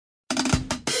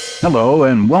Hello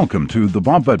and welcome to The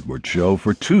Bob Edwards Show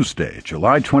for Tuesday,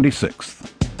 July 26th.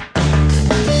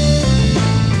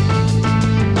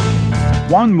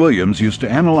 Juan Williams used to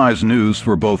analyze news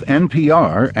for both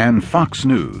NPR and Fox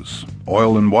News.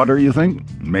 Oil and water, you think?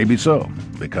 Maybe so,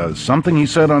 because something he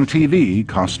said on TV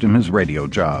cost him his radio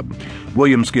job.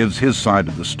 Williams gives his side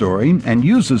of the story and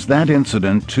uses that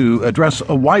incident to address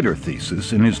a wider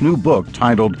thesis in his new book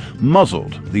titled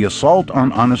Muzzled: The Assault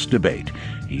on Honest Debate.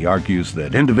 He argues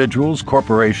that individuals,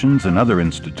 corporations, and other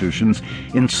institutions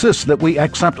insist that we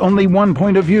accept only one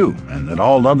point of view and that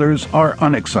all others are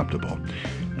unacceptable.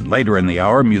 And later in the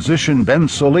hour, musician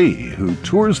Sollee, who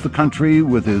tours the country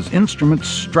with his instruments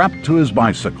strapped to his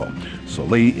bicycle.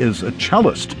 Sollee is a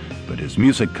cellist, but his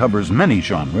music covers many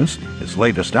genres. His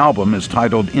latest album is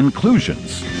titled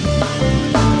Inclusions.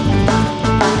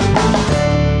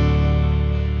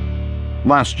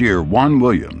 Last year, Juan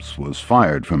Williams was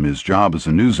fired from his job as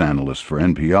a news analyst for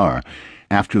NPR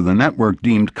after the network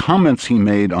deemed comments he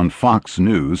made on Fox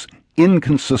News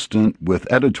inconsistent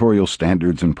with editorial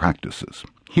standards and practices.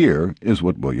 Here is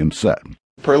what Williams said.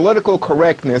 Political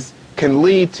correctness can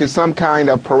lead to some kind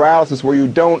of paralysis where you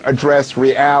don't address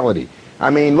reality. I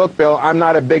mean, look, Bill, I'm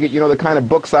not a bigot. You know the kind of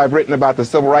books I've written about the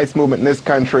civil rights movement in this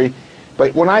country.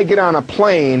 But when I get on a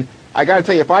plane, I got to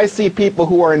tell you, if I see people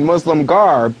who are in Muslim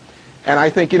garb, and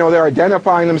I think, they're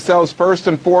identifying themselves first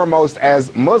and foremost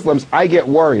as Muslims, I get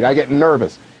worried. I get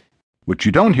nervous. What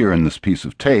you don't hear in this piece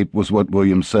of tape was what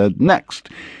Williams said next.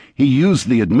 He used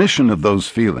the admission of those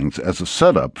feelings as a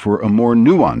setup for a more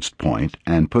nuanced point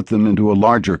and put them into a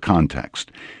larger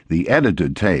context. The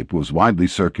edited tape was widely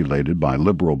circulated by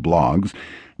liberal blogs.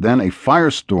 Then a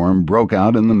firestorm broke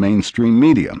out in the mainstream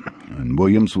media, and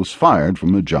Williams was fired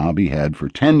from a job he had for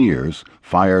 10 years,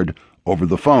 fired over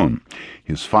the phone.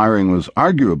 His firing was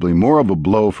arguably more of a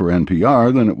blow for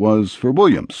NPR than it was for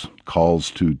Williams.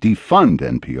 Calls to defund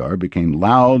NPR became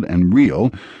loud and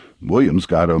real. Williams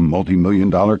got a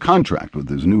multi-million-dollar contract with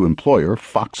his new employer,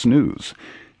 Fox News.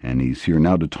 And he's here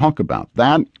now to talk about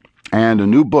that and a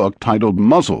new book titled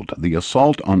Muzzled: The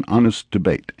Assault on Honest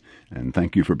Debate. And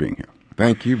thank you for being here.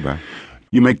 Thank you, Bob.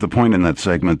 You make the point in that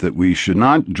segment that we should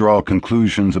not draw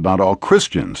conclusions about all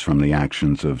Christians from the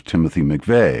actions of Timothy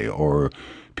McVeigh or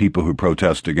people who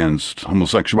protest against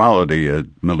homosexuality at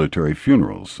military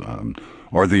funerals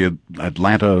or the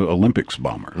Atlanta Olympics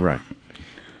bomber. Right.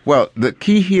 Well, the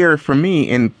key here for me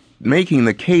in making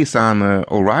the case on the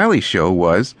O'Reilly show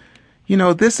was,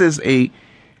 this is a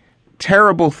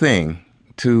terrible thing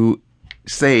to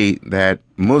say that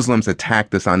Muslims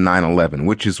attacked us on 9/11,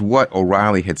 which is what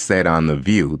O'Reilly had said on The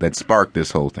View that sparked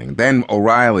this whole thing. Then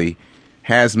O'Reilly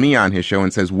has me on his show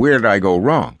and says, where did I go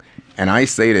wrong? And I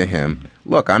say to him,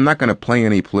 look, I'm not going to play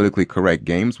any politically correct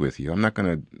games with you. I'm not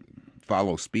going to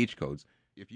follow speech codes.